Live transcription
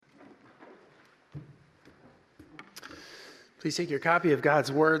Please take your copy of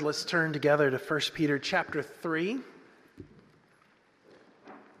God's Word. Let's turn together to 1 Peter chapter 3.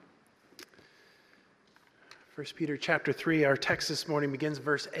 1 Peter chapter 3, our text this morning begins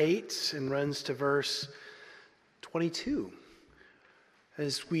verse 8 and runs to verse 22.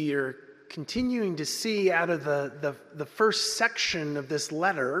 As we are continuing to see out of the first section of this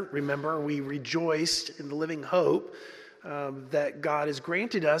letter, remember, we rejoiced in the living hope that God has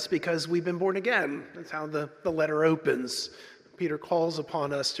granted us because we've been born again. That's how the letter opens. Peter calls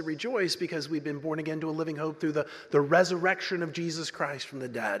upon us to rejoice because we've been born again to a living hope through the resurrection of Jesus Christ from the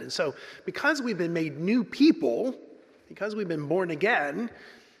dead. And so, because we've been made new people, because we've been born again,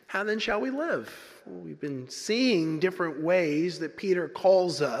 how then shall we live? Well, we've been seeing different ways that Peter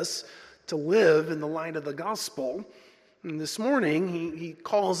calls us to live in the light of the gospel. And this morning, he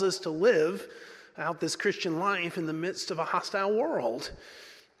calls us to live out this Christian life in the midst of a hostile world.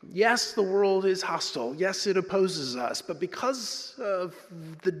 Yes, the world is hostile. Yes, it opposes us. But because of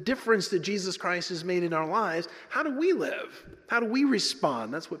the difference that Jesus Christ has made in our lives, how do we live? How do we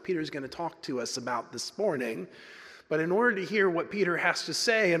respond? That's what Peter's going to talk to us about this morning. But in order to hear what Peter has to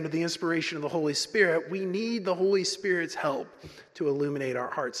say under the inspiration of the Holy Spirit, we need the Holy Spirit's help to illuminate our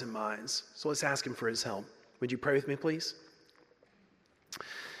hearts and minds. So let's ask him for his help. Would you pray with me, please?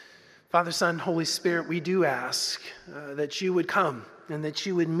 Father, Son, Holy Spirit, we do ask that you would come and that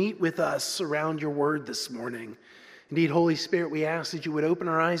you would meet with us around your word this morning. Indeed, Holy Spirit, we ask that you would open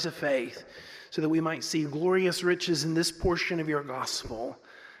our eyes of faith so that we might see glorious riches in this portion of your gospel.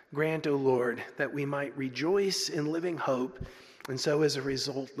 Grant, O Lord, that we might rejoice in living hope and so as a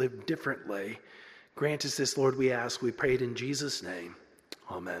result live differently. Grant us this, Lord, we ask. We pray it in Jesus' name.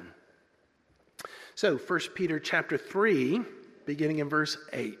 Amen. So, 1 Peter chapter 3, beginning in verse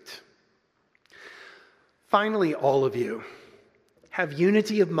 8. Finally, all of you, have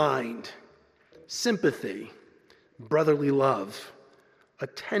unity of mind, sympathy, brotherly love, a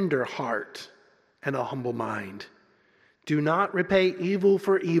tender heart, and a humble mind. Do not repay evil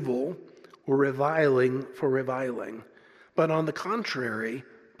for evil or reviling for reviling, but on the contrary,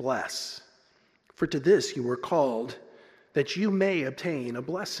 bless. For to this you were called, that you may obtain a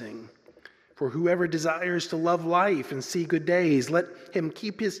blessing. For whoever desires to love life and see good days, let him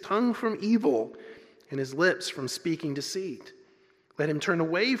keep his tongue from evil and his lips from speaking deceit. Let him turn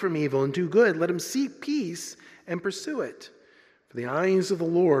away from evil and do good. Let him seek peace and pursue it. For the eyes of the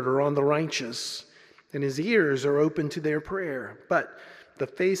Lord are on the righteous, and his ears are open to their prayer. But the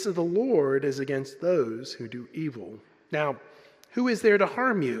face of the Lord is against those who do evil. Now, who is there to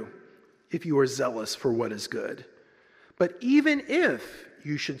harm you if you are zealous for what is good? But even if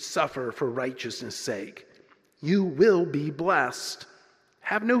you should suffer for righteousness' sake, you will be blessed.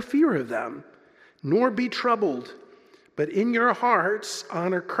 Have no fear of them, nor be troubled, but in your hearts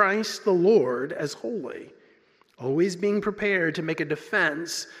honor Christ the Lord as holy, always being prepared to make a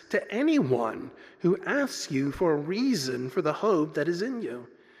defense to anyone who asks you for a reason for the hope that is in you.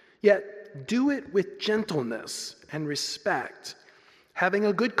 Yet do it with gentleness and respect, having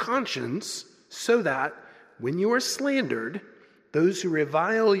a good conscience, so that when you are slandered, those who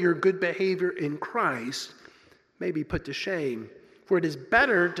revile your good behavior in Christ may be put to shame. For it is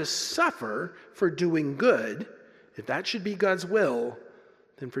better to suffer for doing good, if that should be God's will,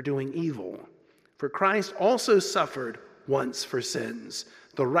 than for doing evil. For Christ also suffered once for sins,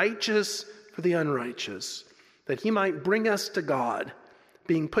 the righteous for the unrighteous, that he might bring us to God,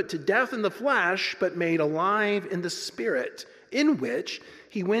 being put to death in the flesh, but made alive in the Spirit, in which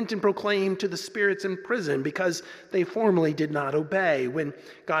he went and proclaimed to the spirits in prison, because they formerly did not obey, when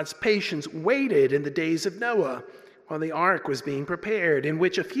God's patience waited in the days of Noah, while the ark was being prepared, in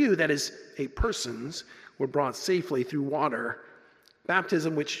which a few, that is, 8 persons, were brought safely through water.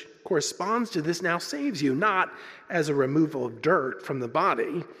 Baptism, which corresponds to this, now saves you, not as a removal of dirt from the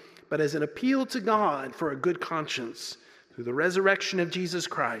body, but as an appeal to God for a good conscience through the resurrection of Jesus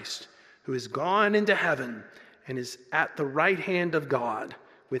Christ, who is gone into heaven and is at the right hand of God,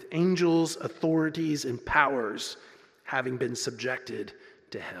 with angels, authorities, and powers having been subjected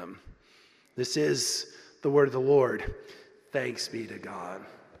to him. This is the word of the Lord. Thanks be to God.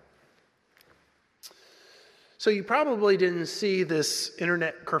 So you probably didn't see this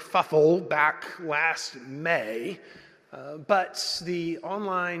internet kerfuffle back last May, but the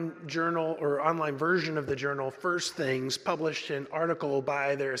online journal or online version of the journal First Things published an article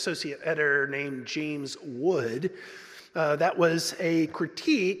by their associate editor named James Wood that was a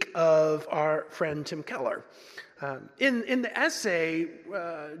critique of our friend Tim Keller. In the essay,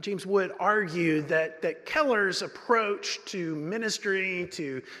 James Wood argued that Keller's approach to ministry,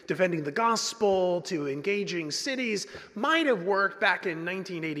 to defending the gospel, to engaging cities might have worked back in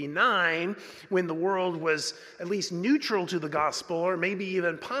 1989 when the world was at least neutral to the gospel or maybe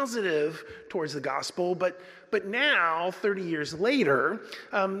even positive towards the gospel. But now, 30 years later,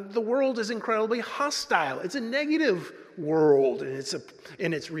 the world is incredibly hostile. It's a negative world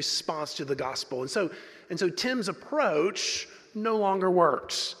in its response to the gospel. And so Tim's approach no longer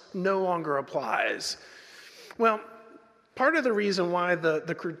works, no longer applies. Well, part of the reason why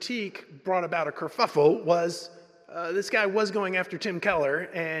the critique brought about a kerfuffle was this guy was going after Tim Keller,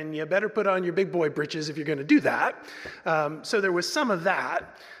 and you better put on your big boy britches if you're going to do that. So there was some of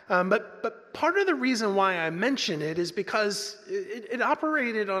that. But part of the reason why I mention it is because it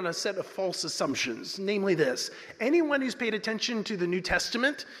operated on a set of false assumptions, namely this. Anyone who's paid attention to the New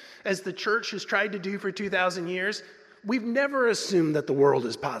Testament, as the church has tried to do for 2,000 years, we've never assumed that the world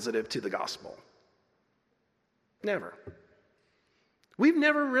is positive to the gospel. Never. We've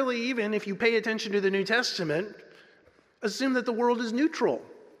never really, even if you pay attention to the New Testament, assumed that the world is neutral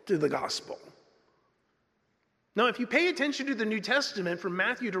to the gospel. Now, if you pay attention to the New Testament from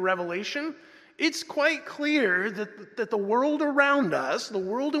Matthew to Revelation, it's quite clear that the world around us, the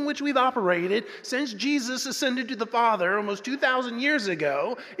world in which we've operated since Jesus ascended to the Father almost 2,000 years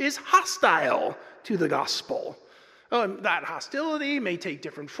ago, is hostile to the gospel. That hostility may take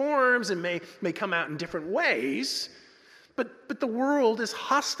different forms and may come out in different ways, but the world is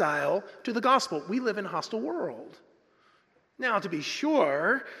hostile to the gospel. We live in a hostile world. Now, to be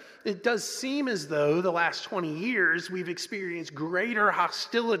sure, it does seem as though the last 20 years we've experienced greater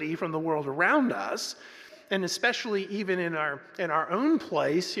hostility from the world around us, and especially even in our own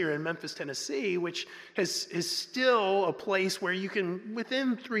place here in Memphis, Tennessee, which is still a place where you can,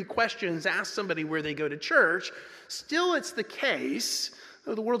 within 3 questions, ask somebody where they go to church. Still, it's the case,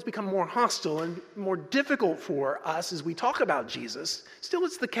 though the world's become more hostile and more difficult for us as we talk about Jesus, still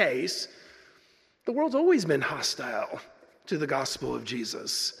it's the case, the world's always been hostile to the gospel of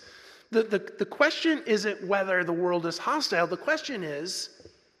Jesus. The question isn't whether the world is hostile. The question is,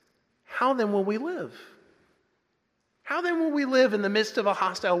 how then will we live? How then will we live in the midst of a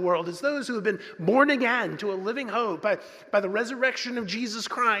hostile world as those who have been born again to a living hope by the resurrection of Jesus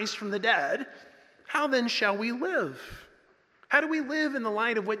Christ from the dead? How then shall we live? How do we live in the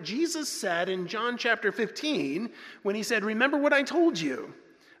light of what Jesus said in John chapter 15 when he said, "Remember what I told you,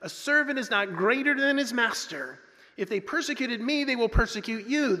 a servant is not greater than his master. If they persecuted me, they will persecute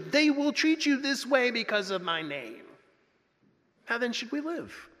you. They will treat you this way because of my name." How then should we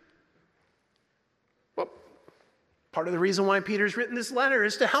live? Well, part of the reason why Peter's written this letter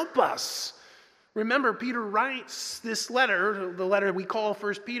is to help us. Remember, Peter writes this letter, the letter we call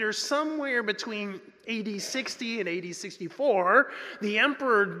 1 Peter, somewhere between AD 60 and AD 64. The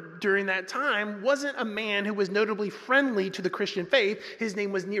emperor during that time wasn't a man who was notably friendly to the Christian faith. His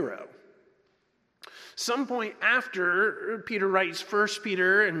name was Nero. Some point after Peter writes 1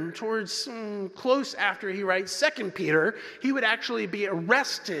 Peter and towards close after he writes 2 Peter, he would actually be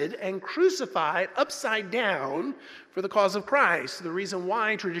arrested and crucified upside down for the cause of Christ. The reason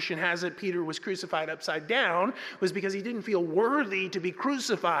why tradition has it Peter was crucified upside down was because he didn't feel worthy to be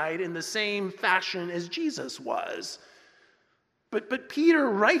crucified in the same fashion as Jesus was. But Peter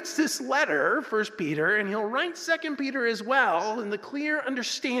writes this letter, 1 Peter, and he'll write 2 Peter as well, in the clear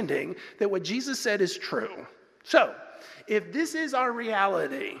understanding that what Jesus said is true. So, if this is our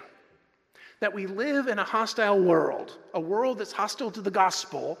reality, that we live in a hostile world, a world that's hostile to the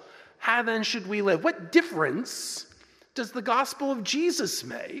gospel, how then should we live? What difference does the gospel of Jesus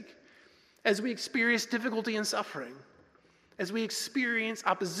make as we experience difficulty and suffering? As we experience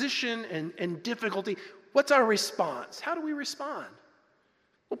opposition and difficulty? What's our response? How do we respond?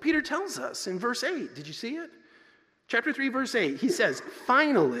 Well, Peter tells us in verse 8. Did you see it? Chapter 3, verse 8. He says,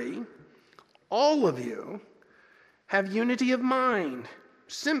 "Finally, all of you have unity of mind,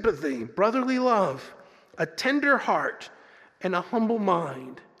 sympathy, brotherly love, a tender heart, and a humble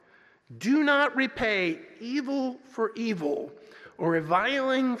mind. Do not repay evil for evil or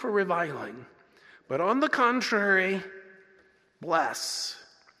reviling for reviling, but on the contrary, bless.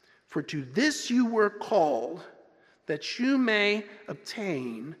 For to this you were called, that you may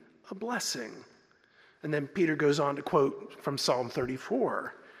obtain a blessing." And then Peter goes on to quote from Psalm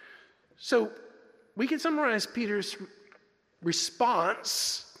 34. So we can summarize Peter's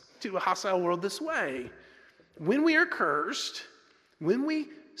response to a hostile world this way. When we are cursed, when we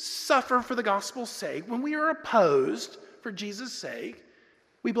suffer for the gospel's sake, when we are opposed for Jesus' sake,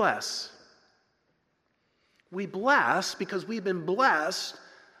 we bless. We bless because we've been blessed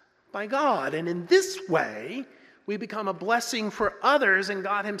by God. And in this way, we become a blessing for others, and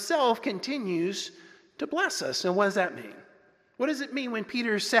God himself continues to bless us. And what does that mean? What does it mean when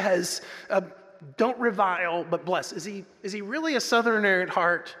Peter says, don't revile, but bless? Is he really a southerner at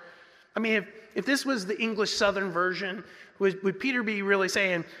heart? I mean, if this was the English Southern version, would Peter be really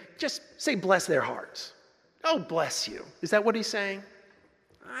saying, just say bless their hearts? Oh, bless you. Is that what he's saying?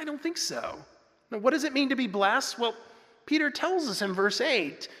 I don't think so. Now, what does it mean to be blessed? Well, Peter tells us in verse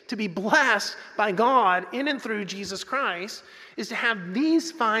 8, to be blessed by God in and through Jesus Christ is to have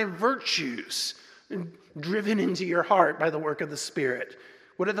these 5 virtues driven into your heart by the work of the Spirit.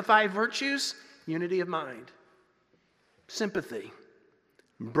 What are the 5 virtues? Unity of mind, sympathy,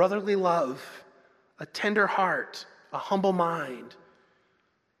 brotherly love, a tender heart, a humble mind.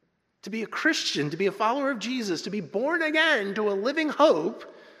 To be a Christian, to be a follower of Jesus, to be born again to a living hope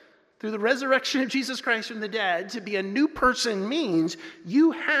through the resurrection of Jesus Christ from the dead, to be a new person means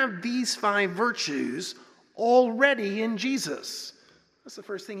you have these 5 virtues already in Jesus. That's the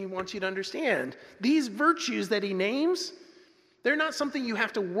first thing he wants you to understand. These virtues that he names, they're not something you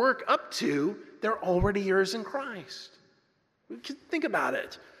have to work up to. They're already yours in Christ. Think about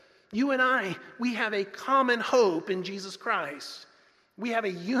it. You and I, we have a common hope in Jesus Christ. We have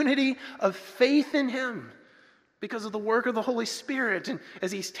a unity of faith in him because of the work of the Holy Spirit. And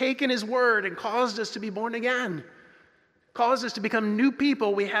as he's taken his word and caused us to be born again, caused us to become new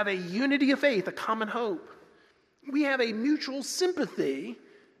people, we have a unity of faith, a common hope. We have a mutual sympathy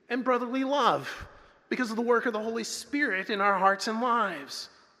and brotherly love because of the work of the Holy Spirit in our hearts and lives.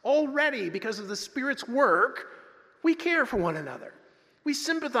 Already, because of the Spirit's work, we care for one another. We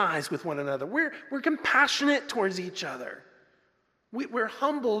sympathize with one another. We're compassionate towards each other. We're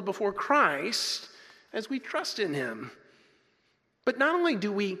humbled before Christ as we trust in him. But not only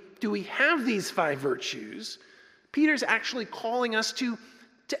do we have these 5 virtues, Peter's actually calling us to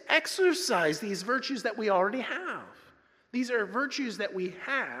exercise these virtues that we already have. These are virtues that we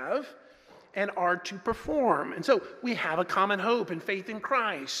have and are to perform. And so we have a common hope and faith in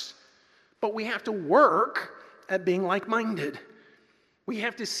Christ. But we have to work at being like-minded. We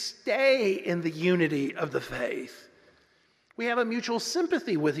have to stay in the unity of the faith. We have a mutual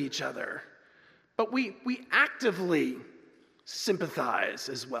sympathy with each other. But we actively sympathize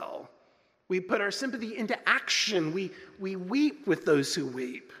as well. We put our sympathy into action. We weep with those who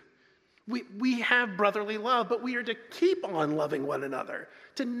weep. We have brotherly love, but we are to keep on loving one another,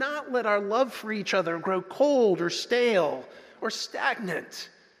 to not let our love for each other grow cold or stale or stagnant.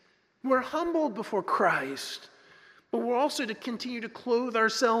 We're humbled before Christ, but we're also to continue to clothe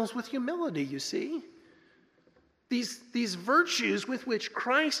ourselves with humility, you see. These virtues with which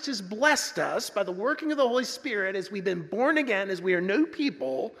Christ has blessed us by the working of the Holy Spirit as we've been born again, as we are new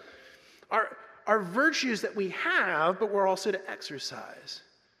people, are virtues that we have, but we're also to exercise.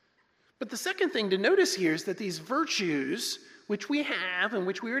 But the second thing to notice here is that these virtues, which we have and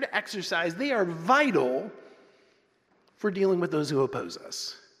which we are to exercise, they are vital for dealing with those who oppose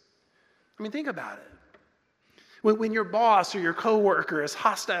us. I mean, think about it. When your boss or your coworker is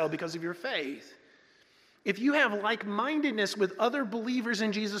hostile because of your faith, if you have like-mindedness with other believers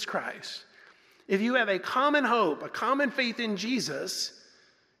in Jesus Christ, if you have a common hope, a common faith in Jesus,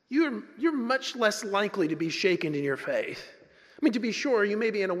 you're much less likely to be shaken in your faith. I mean, to be sure, you may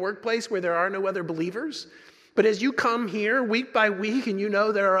be in a workplace where there are no other believers, but as you come here week by week and you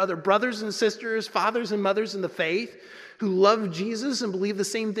know there are other brothers and sisters, fathers and mothers in the faith who love Jesus and believe the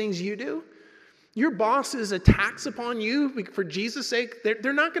same things you do, your boss's attacks upon you for Jesus' sake,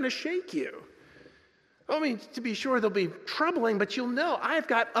 they're not going to shake you. I mean, to be sure, they'll be troubling, but you'll know I've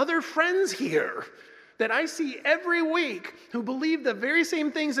got other friends here that I see every week who believe the very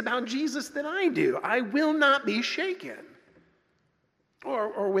same things about Jesus that I do. I will not be shaken.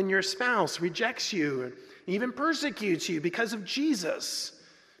 Or when your spouse rejects you and even persecutes you because of Jesus,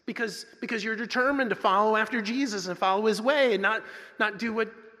 because you're determined to follow after Jesus and follow his way and not do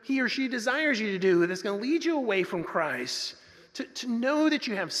what he or she desires you to do that's going to lead you away from Christ. To know that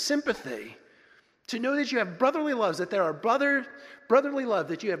you have sympathy, to know that you have brotherly loves, that there are brotherly love,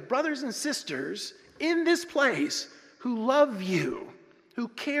 that you have brothers and sisters in this place who love you, who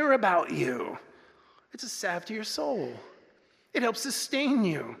care about you. It's a salve to your soul. It helps sustain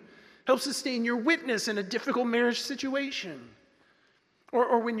you, helps sustain your witness in a difficult marriage situation,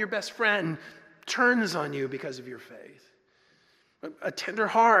 or when your best friend turns on you because of your faith. A tender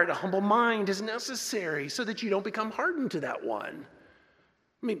heart, a humble mind is necessary so that you don't become hardened to that one.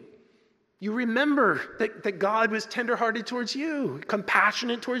 I mean, you remember that God was tenderhearted towards you,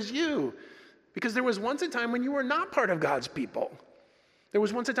 compassionate towards you, because there was once a time when you were not part of God's people. There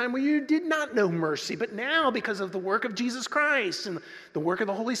was once a time where you did not know mercy, but now, because of the work of Jesus Christ and the work of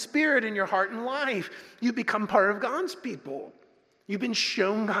the Holy Spirit in your heart and life, you become part of God's people. You've been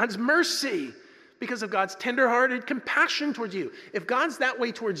shown God's mercy because of God's tenderhearted compassion towards you. If God's that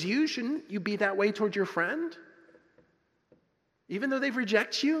way towards you, shouldn't you be that way towards your friend? Even though they've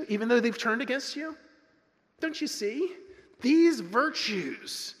rejected you, even though they've turned against you? Don't you see? These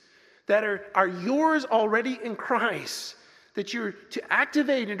virtues that are yours already in Christ, that you're to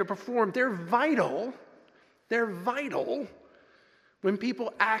activate and to perform, they're vital. They're vital when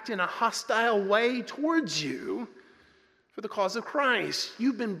people act in a hostile way towards you for the cause of Christ.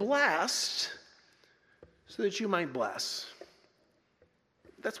 You've been blessed so that you might bless.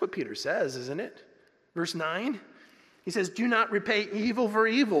 That's what Peter says, isn't it? Verse 9, he says, do not repay evil for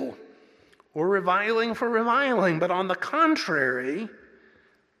evil or reviling for reviling, but on the contrary,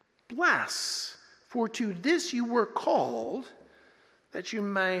 bless. For to this you were called, that you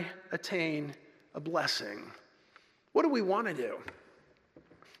may attain a blessing. What do we want to do?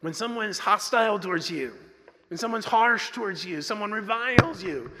 When someone's hostile towards you, when someone's harsh towards you, someone reviles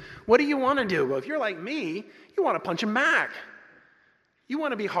you, what do you want to do? Well, if you're like me, you want to punch them back. You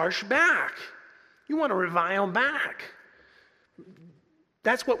want to be harsh back. You want to revile back.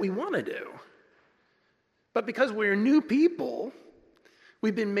 That's what we want to do. But because we're new people,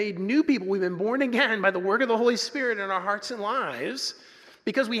 we've been made new people. We've been born again by the work of the Holy Spirit in our hearts and lives.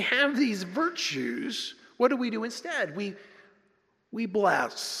 Because we have these virtues, what do we do instead? We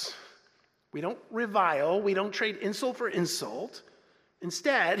bless. We don't revile. We don't trade insult for insult.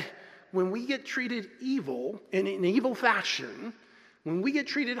 Instead, when we get treated evil, in an evil fashion, when we get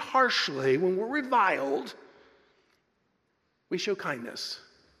treated harshly, when we're reviled, we show kindness,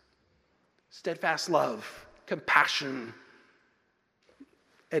 steadfast love, compassion.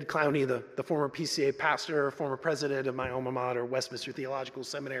 Ed Clowney, the former PCA pastor, former president of my alma mater, Westminster Theological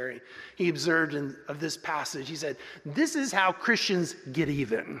Seminary, he observed of this passage, he said, this is how Christians get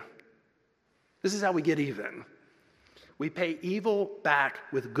even. This is how we get even. We pay evil back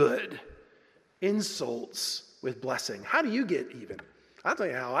with good, insults with blessing. How do you get even? I'll tell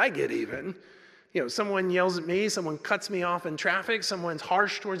you how I get even. Someone yells at me, someone cuts me off in traffic, someone's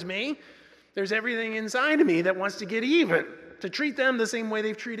harsh towards me. There's everything inside of me that wants to get even, to treat them the same way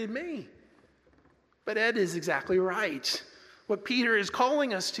they've treated me. But Ed is exactly right. What Peter is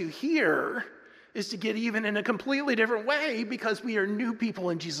calling us to here is to get even in a completely different way because we are new people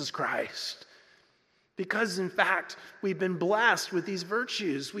in Jesus Christ. Because, in fact, we've been blessed with these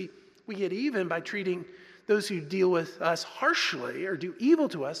virtues. We get even by treating those who deal with us harshly or do evil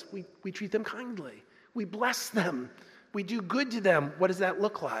to us. We treat them kindly. We bless them. We do good to them. What does that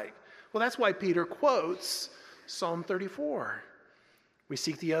look like? Well, that's why Peter quotes Psalm 34. We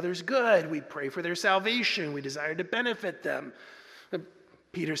seek the others' good. We pray for their salvation. We desire to benefit them.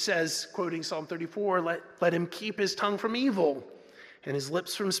 Peter says, quoting Psalm 34, let him keep his tongue from evil and his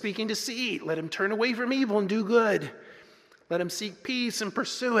lips from speaking deceit. Let him turn away from evil and do good. Let him seek peace and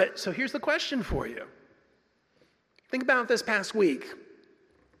pursue it. So here's the question for you. Think about this past week.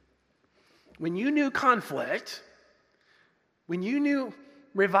 When you knew conflict, when you knew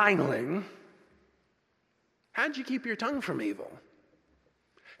reviling, how did you keep your tongue from evil?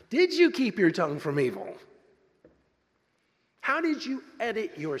 Did you keep your tongue from evil? How did you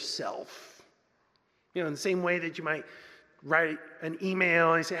edit yourself? In the same way that you might write an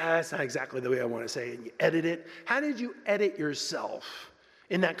email and you say, that's not exactly the way I want to say it, and you edit it. How did you edit yourself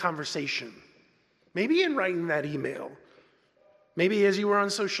in that conversation? Maybe in writing that email. Maybe as you were on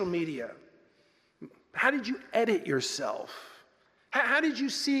social media. How did you edit yourself? How did you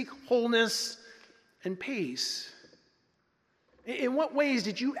seek wholeness and peace? In what ways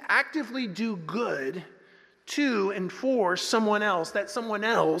did you actively do good to and for someone else, that someone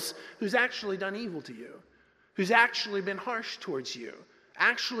else who's actually done evil to you, who's actually been harsh towards you,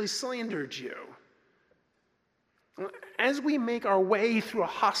 actually slandered you? As we make our way through a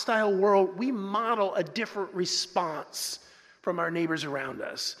hostile world, we model a different response from our neighbors around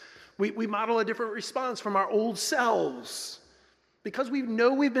us. We model a different response from our old selves. Because we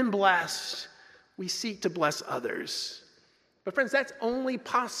know we've been blessed, we seek to bless others. But friends, that's only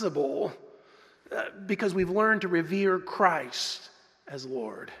possible because we've learned to revere Christ as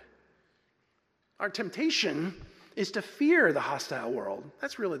Lord. Our temptation is to fear the hostile world.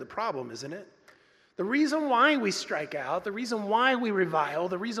 That's really the problem, isn't it? The reason why we strike out, the reason why we revile,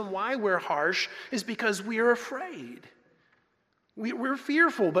 the reason why we're harsh is because we are afraid. We're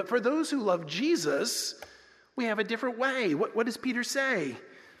fearful. But for those who love Jesus, we have a different way. What does Peter say?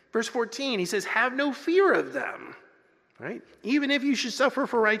 Verse 14, he says, have no fear of them. Right? Even if you should suffer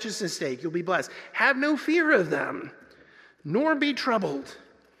for righteousness' sake, you'll be blessed. Have no fear of them. nor be troubled,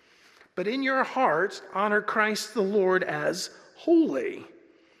 but in your hearts honor Christ the Lord as holy,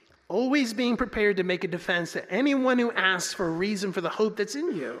 always being prepared to make a defense to anyone who asks for a reason for the hope that's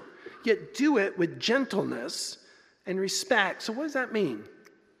in you, yet do it with gentleness and respect. So what does that mean?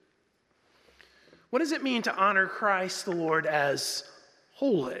 What does it mean to honor Christ the Lord as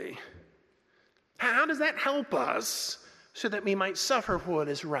holy? How does that help us so that we might suffer for what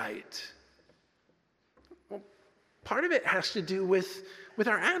is right? Well, part of it has to do with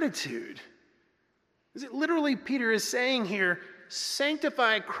our attitude. Is it literally Peter is saying here,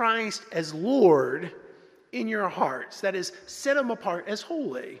 sanctify Christ as Lord in your hearts. That is, set him apart as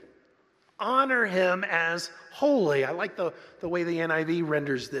holy. Honor him as holy. I like the way the NIV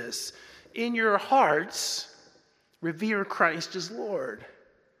renders this. In your hearts, revere Christ as Lord.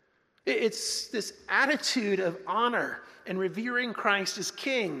 It's this attitude of honor and revering Christ as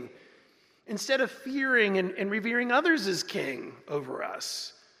King, instead of fearing and revering others as king over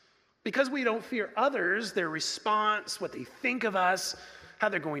us. Because we don't fear others, their response, what they think of us, how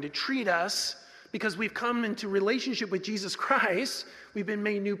they're going to treat us, because we've come into relationship with Jesus Christ, we've been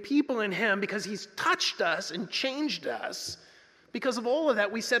made new people in him because he's touched us and changed us. Because of all of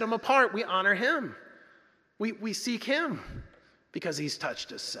that, we set him apart. We honor him. We seek him because he's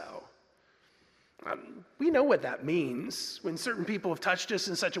touched us so. We know what that means when certain people have touched us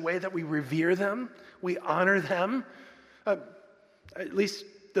in such a way that we revere them, we honor them. At least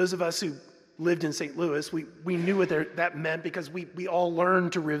those of us who lived in St. Louis, we knew what that meant because we all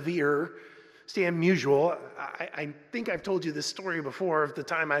learned to revere Stan Musial. I think I've told you this story before of the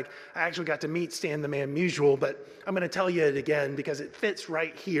time I actually got to meet Stan the Man Musial, but I'm going to tell you it again because it fits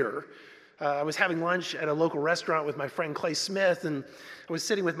right here. I was having lunch at a local restaurant with my friend Clay Smith, and I was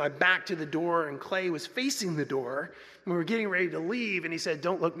sitting with my back to the door, and Clay was facing the door. And we were getting ready to leave, and he said,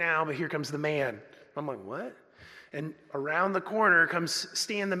 "Don't look now, but here comes the man." I'm like, "What?" And around the corner comes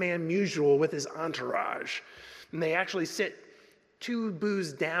Stan the Man Musial with his entourage. And they actually sit 2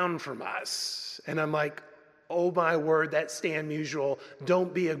 booths down from us. And I'm like, oh my word, that's Stan Musial.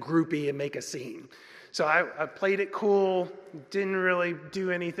 Don't be a groupie and make a scene. So I played it cool, didn't really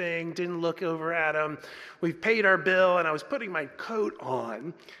do anything, didn't look over at him. We paid our bill, and I was putting my coat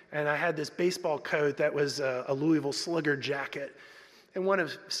on, and I had this baseball coat that was a Louisville Slugger jacket. And one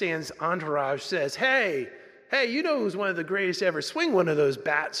of Stan's entourage says, hey, you know who's one of the greatest to ever swing one of those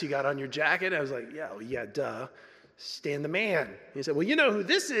bats you got on your jacket? I was like, yeah, duh. Stan the Man. He said, well, you know who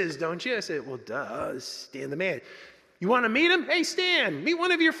this is, don't you? I said, well, duh, Stan the Man. You want to meet him? Hey, Stan, meet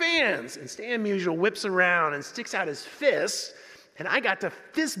one of your fans. And Stan Musial whips around and sticks out his fist, and I got to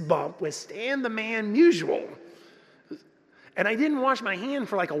fist bump with Stan the Man Musial. And I didn't wash my hand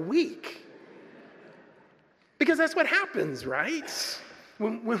for like a week. Because that's what happens, right?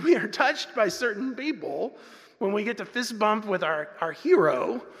 When we are touched by certain people, when we get to fist bump with our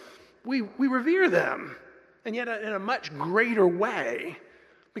hero, we revere them. And yet in a much greater way,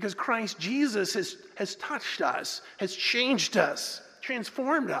 because Christ Jesus has touched us, has changed us,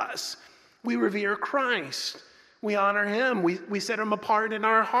 transformed us. We revere Christ. We honor him. We set him apart in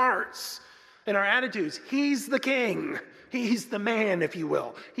our hearts, in our attitudes. He's the king. He's the man, if you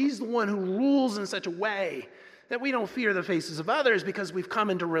will. He's the one who rules in such a way that we don't fear the faces of others because we've come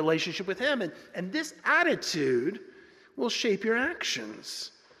into relationship with him. And this attitude will shape your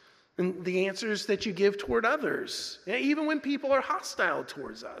actions and the answers that you give toward others. Even when people are hostile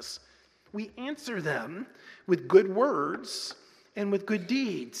towards us, we answer them with good words and with good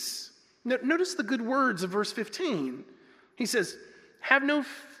deeds. Notice the good words of verse 15. He says, have no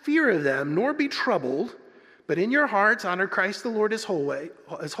fear of them, nor be troubled, but in your hearts honor Christ the Lord as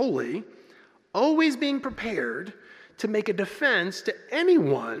holy, always being prepared to make a defense to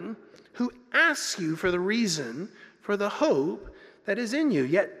anyone who asks you for the reason for the hope that is in you,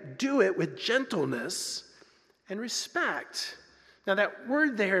 yet do it with gentleness and respect. Now that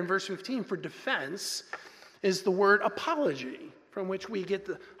word there in verse 15 for defense is the word apology, from which we get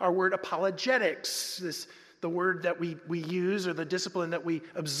our word apologetics, the word that we use or the discipline that we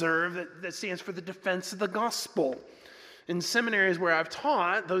observe that stands for the defense of the gospel. In seminaries where I've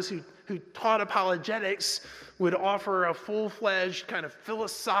taught, those who taught apologetics would offer a full-fledged kind of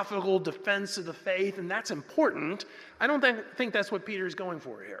philosophical defense of the faith, and that's important. I don't think that's what Peter is going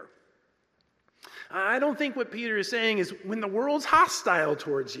for here. I don't think what Peter is saying is when the world's hostile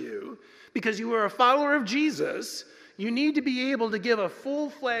towards you, because you are a follower of Jesus, you need to be able to give a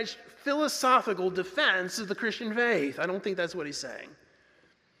full-fledged philosophical defense of the Christian faith. I don't think that's what he's saying.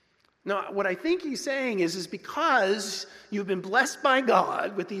 No, what I think he's saying is because you've been blessed by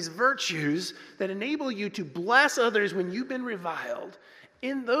God with these virtues that enable you to bless others when you've been reviled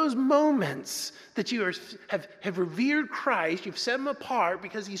In those moments that you have revered Christ, you've set him apart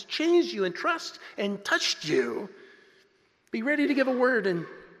because he's changed you and trust and touched you, be ready to give a word in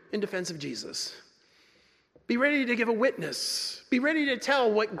defense of Jesus. Be ready to give a witness. Be ready to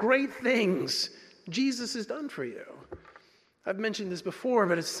tell what great things Jesus has done for you. I've mentioned this before,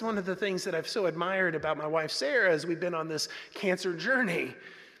 but it's one of the things that I've so admired about my wife, Sarah, as we've been on this cancer journey,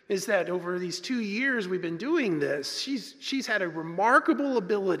 is that over these 2 years we've been doing this, she's had a remarkable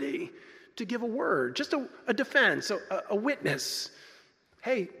ability to give a word, just a defense, a witness.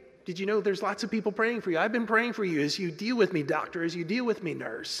 Hey, did you know there's lots of people praying for you? I've been praying for you as you deal with me, doctor, as you deal with me,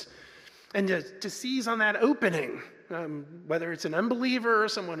 nurse. And to seize on that opening, whether it's an unbeliever or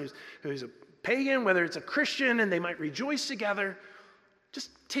someone who's a pagan, whether it's a Christian, and they might rejoice together, just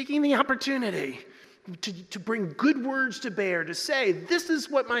taking the opportunity to bring good words to bear, to say, this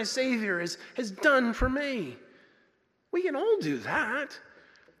is what my Savior has done for me. We can all do that.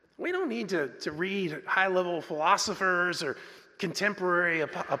 We don't need to read high-level philosophers or contemporary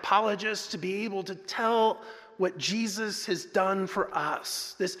apologists to be able to tell what Jesus has done for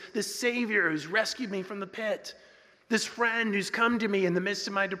us. This Savior who's rescued me from the pit. This friend who's come to me in the midst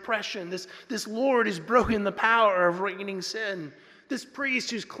of my depression. This Lord who's broken the power of reigning sin. This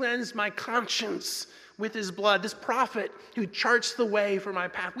priest who's cleansed my conscience with his blood. This prophet who charts the way for my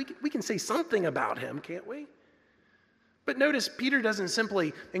path. We can say something about him, can't we? But notice, Peter doesn't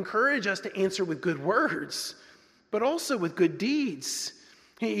simply encourage us to answer with good words, but also with good deeds.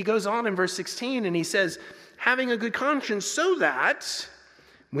 He goes on in verse 16 and he says, having a good conscience so that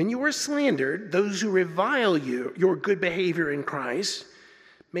when you are slandered, those who revile you, your good behavior in Christ,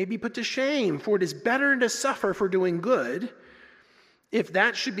 may be put to shame, for it is better to suffer for doing good, if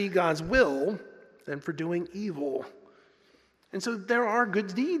that should be God's will, than for doing evil. And so there are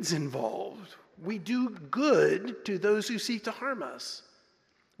good deeds involved. We do good to those who seek to harm us.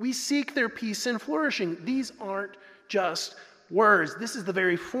 We seek their peace and flourishing. These aren't just words. This is the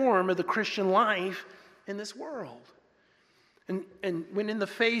very form of the Christian life in this world. And when in the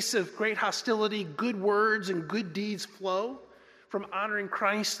face of great hostility, good words and good deeds flow from honoring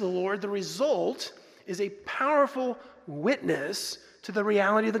Christ the Lord, the result is a powerful witness to the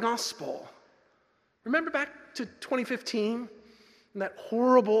reality of the gospel. Remember back to 2015, and that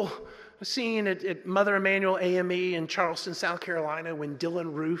horrible scene at Mother Emanuel AME in Charleston, South Carolina, when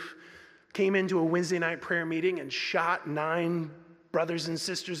Dylan Roof came into a Wednesday night prayer meeting and shot 9 brothers and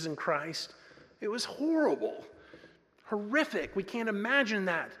sisters in Christ. It was horrible, horrific. We can't imagine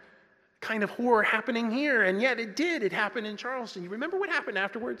that kind of horror happening here, and yet it did. It happened in Charleston. You remember what happened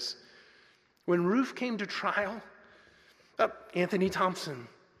afterwards? When Roof came to trial, Anthony Thompson,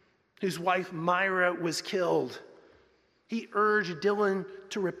 whose wife Myra was killed, he urged Dylan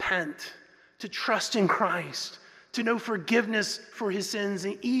to repent, to trust in Christ, to know forgiveness for his sins,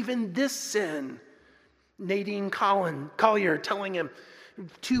 and even this sin. Nadine Collier telling him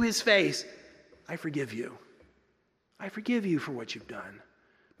to his face, I forgive you. I forgive you for what you've done.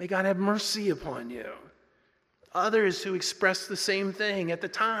 May God have mercy upon you. Others who expressed the same thing. At the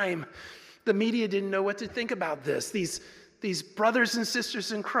time, the media didn't know what to think about this. These brothers and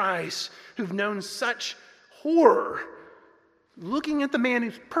sisters in Christ who've known such horror, looking at the man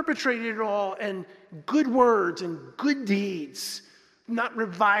who's perpetrated it all, and good words and good deeds, not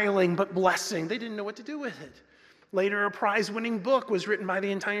reviling but blessing. They didn't know what to do with it. Later, a prize-winning book was written by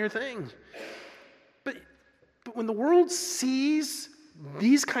the entire thing. But when the world sees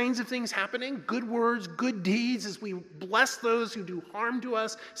these kinds of things happening, good words, good deeds, as we bless those who do harm to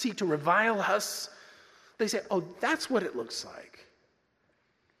us, seek to revile us, they say, oh, that's what it looks like.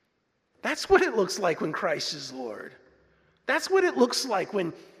 That's what it looks like when Christ is Lord. That's what it looks like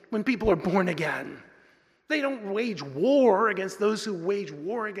when people are born again. They don't wage war against those who wage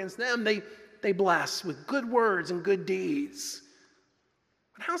war against them. They bless with good words and good deeds.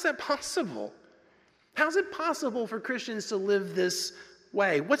 But how's that possible? How's it possible for Christians to live this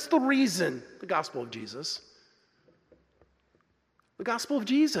way? What's the reason? The gospel of Jesus. The gospel of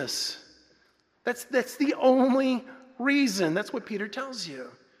Jesus. That's the only reason. That's what Peter tells you.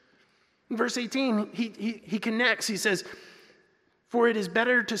 In verse 18, he connects. He says, for it is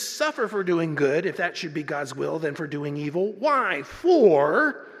better to suffer for doing good, if that should be God's will, than for doing evil. Why?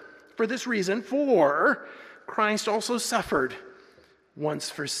 For this reason, for Christ also suffered once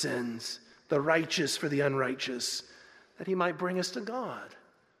for sins, the righteous for the unrighteous, that he might bring us to God.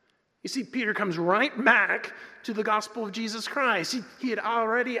 You see, Peter comes right back to the gospel of Jesus Christ. He had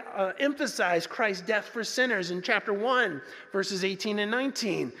already emphasized Christ's death for sinners in chapter 1, verses 18 and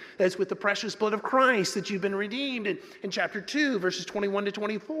 19. That's with the precious blood of Christ that you've been redeemed. In chapter 2, verses 21 to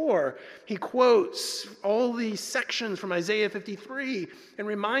 24, he quotes all these sections from Isaiah 53 and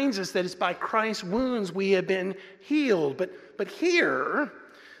reminds us that it's by Christ's wounds we have been healed. But here,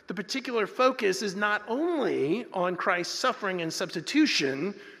 the particular focus is not only on Christ's suffering and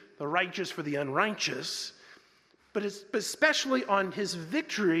substitution, the righteous for the unrighteous, but especially on his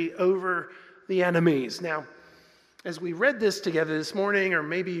victory over the enemies. Now, as we read this together this morning, or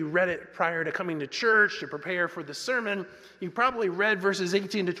maybe you read it prior to coming to church to prepare for the sermon, you probably read verses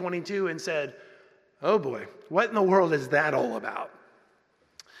 18 to 22 and said, oh boy, what in the world is that all about?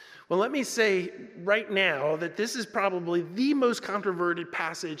 Well, let me say right now that this is probably the most controverted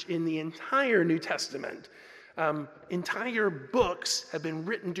passage in the entire New Testament. Entire books have been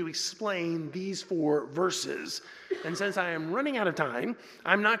written to explain these 4 verses. And since I am running out of time,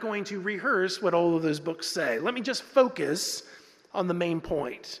 I'm not going to rehearse what all of those books say. Let me just focus on the main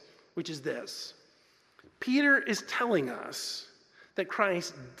point, which is this. Peter is telling us that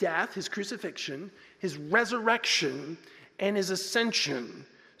Christ's death, his crucifixion, his resurrection, and his ascension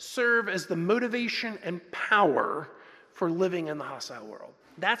serve as the motivation and power for living in the hostile world.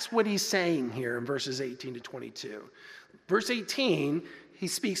 That's what he's saying here in verses 18 to 22. Verse 18, he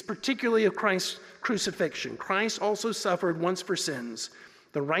speaks particularly of Christ's crucifixion. Christ also suffered once for sins,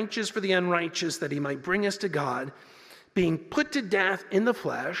 the righteous for the unrighteous, that he might bring us to God, being put to death in the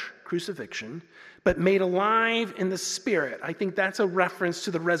flesh, crucifixion, but made alive in the spirit. I think that's a reference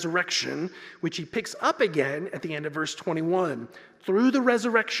to the resurrection, which he picks up again at the end of verse 21. Through the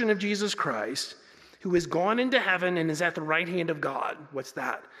resurrection of Jesus Christ, who has gone into heaven and is at the right hand of God. What's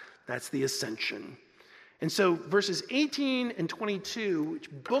that? That's the ascension. And so verses 18 and 22,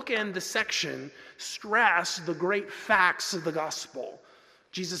 which bookend the section, stress the great facts of the gospel.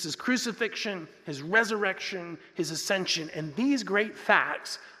 Jesus' crucifixion, his resurrection, his ascension, and these great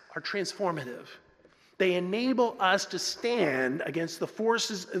facts are transformative. They enable us to stand against the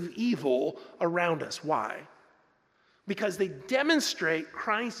forces of evil around us. Why? Because they demonstrate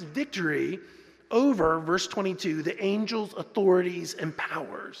Christ's victory over, verse 22, the angels, authorities, and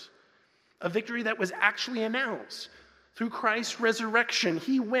powers. A victory that was actually announced. Through Christ's resurrection,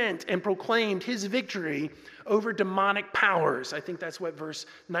 he went and proclaimed his victory over demonic powers. I think that's what verse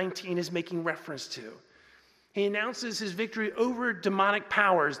 19 is making reference to. He announces his victory over demonic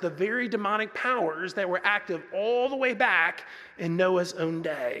powers, the very demonic powers that were active all the way back in Noah's own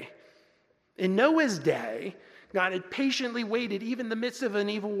day. In Noah's day, God had patiently waited even in the midst of an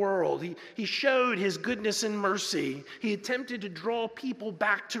evil world. He showed his goodness and mercy. He attempted to draw people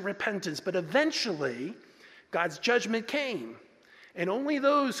back to repentance. But eventually, God's judgment came. And only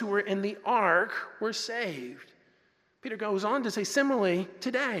those who were in the ark were saved. Peter goes on to say, similarly,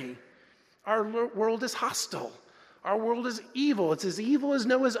 today, our world is hostile. Our world is evil. It's as evil as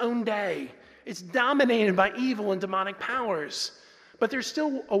Noah's own day. It's dominated by evil and demonic powers. But there's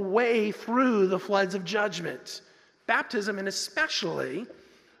still a way through the floods of judgment. Baptism, and especially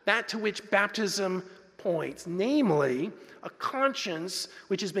that to which baptism points, namely a conscience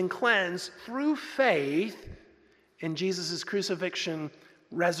which has been cleansed through faith in Jesus' crucifixion,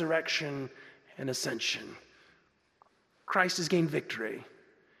 resurrection, and ascension. Christ has gained victory.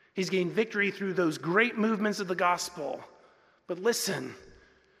 He's gained victory through those great movements of the gospel. But listen,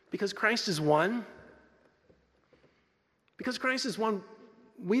 because Christ is won,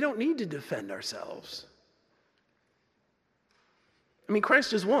 we don't need to defend ourselves. I mean,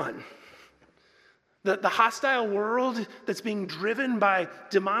 Christ has won. The hostile world that's being driven by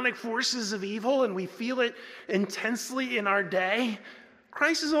demonic forces of evil, and we feel it intensely in our day,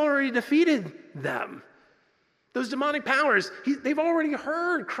 Christ has already defeated them. Those demonic powers, they've already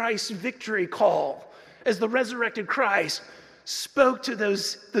heard Christ's victory call as the resurrected Christ spoke to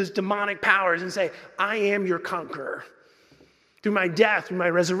those demonic powers and say, I am your conqueror. Through my death, through my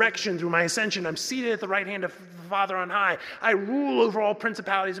resurrection, through my ascension, I'm seated at the right hand of the Father on high. I rule over all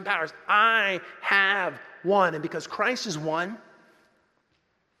principalities and powers. I have won. And because Christ has won,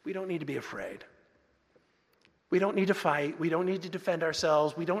 we don't need to be afraid. We don't need to fight. We don't need to defend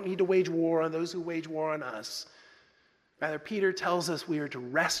ourselves. We don't need to wage war on those who wage war on us. Rather, Peter tells us we are to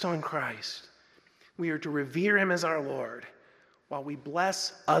rest on Christ. We are to revere him as our Lord while we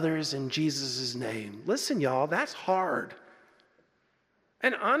bless others in Jesus' name. Listen, y'all, that's hard.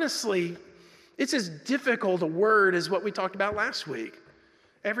 And honestly, it's as difficult a word as what we talked about last week.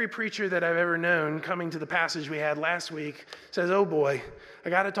 Every preacher that I've ever known coming to the passage we had last week says, oh boy, I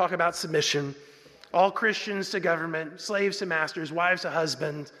got to talk about submission. All Christians to government, slaves to masters, wives to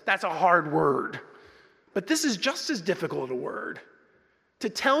husbands. That's a hard word. But this is just as difficult a word. To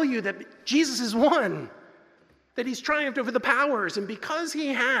tell you that Jesus is one, that he's triumphed over the powers, and because he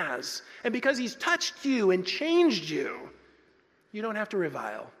has, and because he's touched you and changed you, you don't have to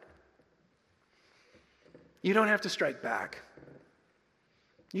revile. You don't have to strike back.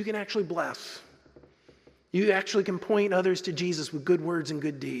 You can actually bless. You actually can point others to Jesus with good words and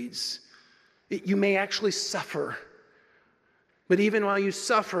good deeds. You may actually suffer. But even while you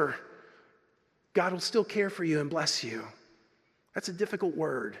suffer, God will still care for you and bless you. That's a difficult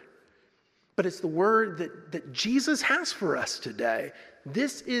word. But it's the word that Jesus has for us today.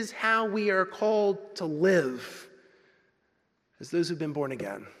 This is how we are called to live as those who've been born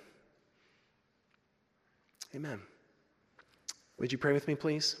again. Amen. Would you pray with me,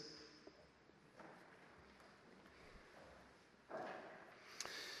 please?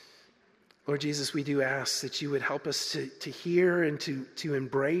 Lord Jesus, we do ask that you would help us to hear and to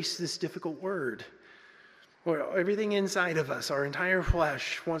embrace this difficult word. Lord, everything inside of us, our entire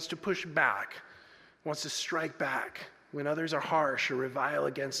flesh, wants to push back, wants to strike back when others are harsh or revile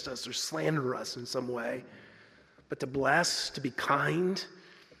against us or slander us in some way. But to bless, to be kind,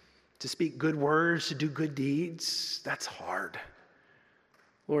 to speak good words, to do good deeds, that's hard.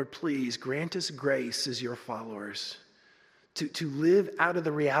 Lord, please grant us grace as your followers to live out of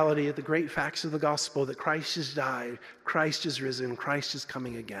the reality of the great facts of the gospel that Christ has died, Christ is risen, Christ is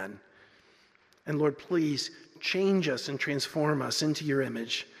coming again. And Lord, please change us and transform us into your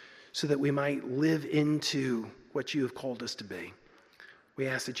image so that we might live into what you have called us to be. We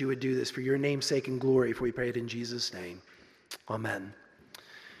ask that you would do this for your name's sake and glory, for we pray it in Jesus' name. Amen.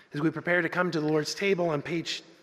 As we prepare to come to the Lord's table on page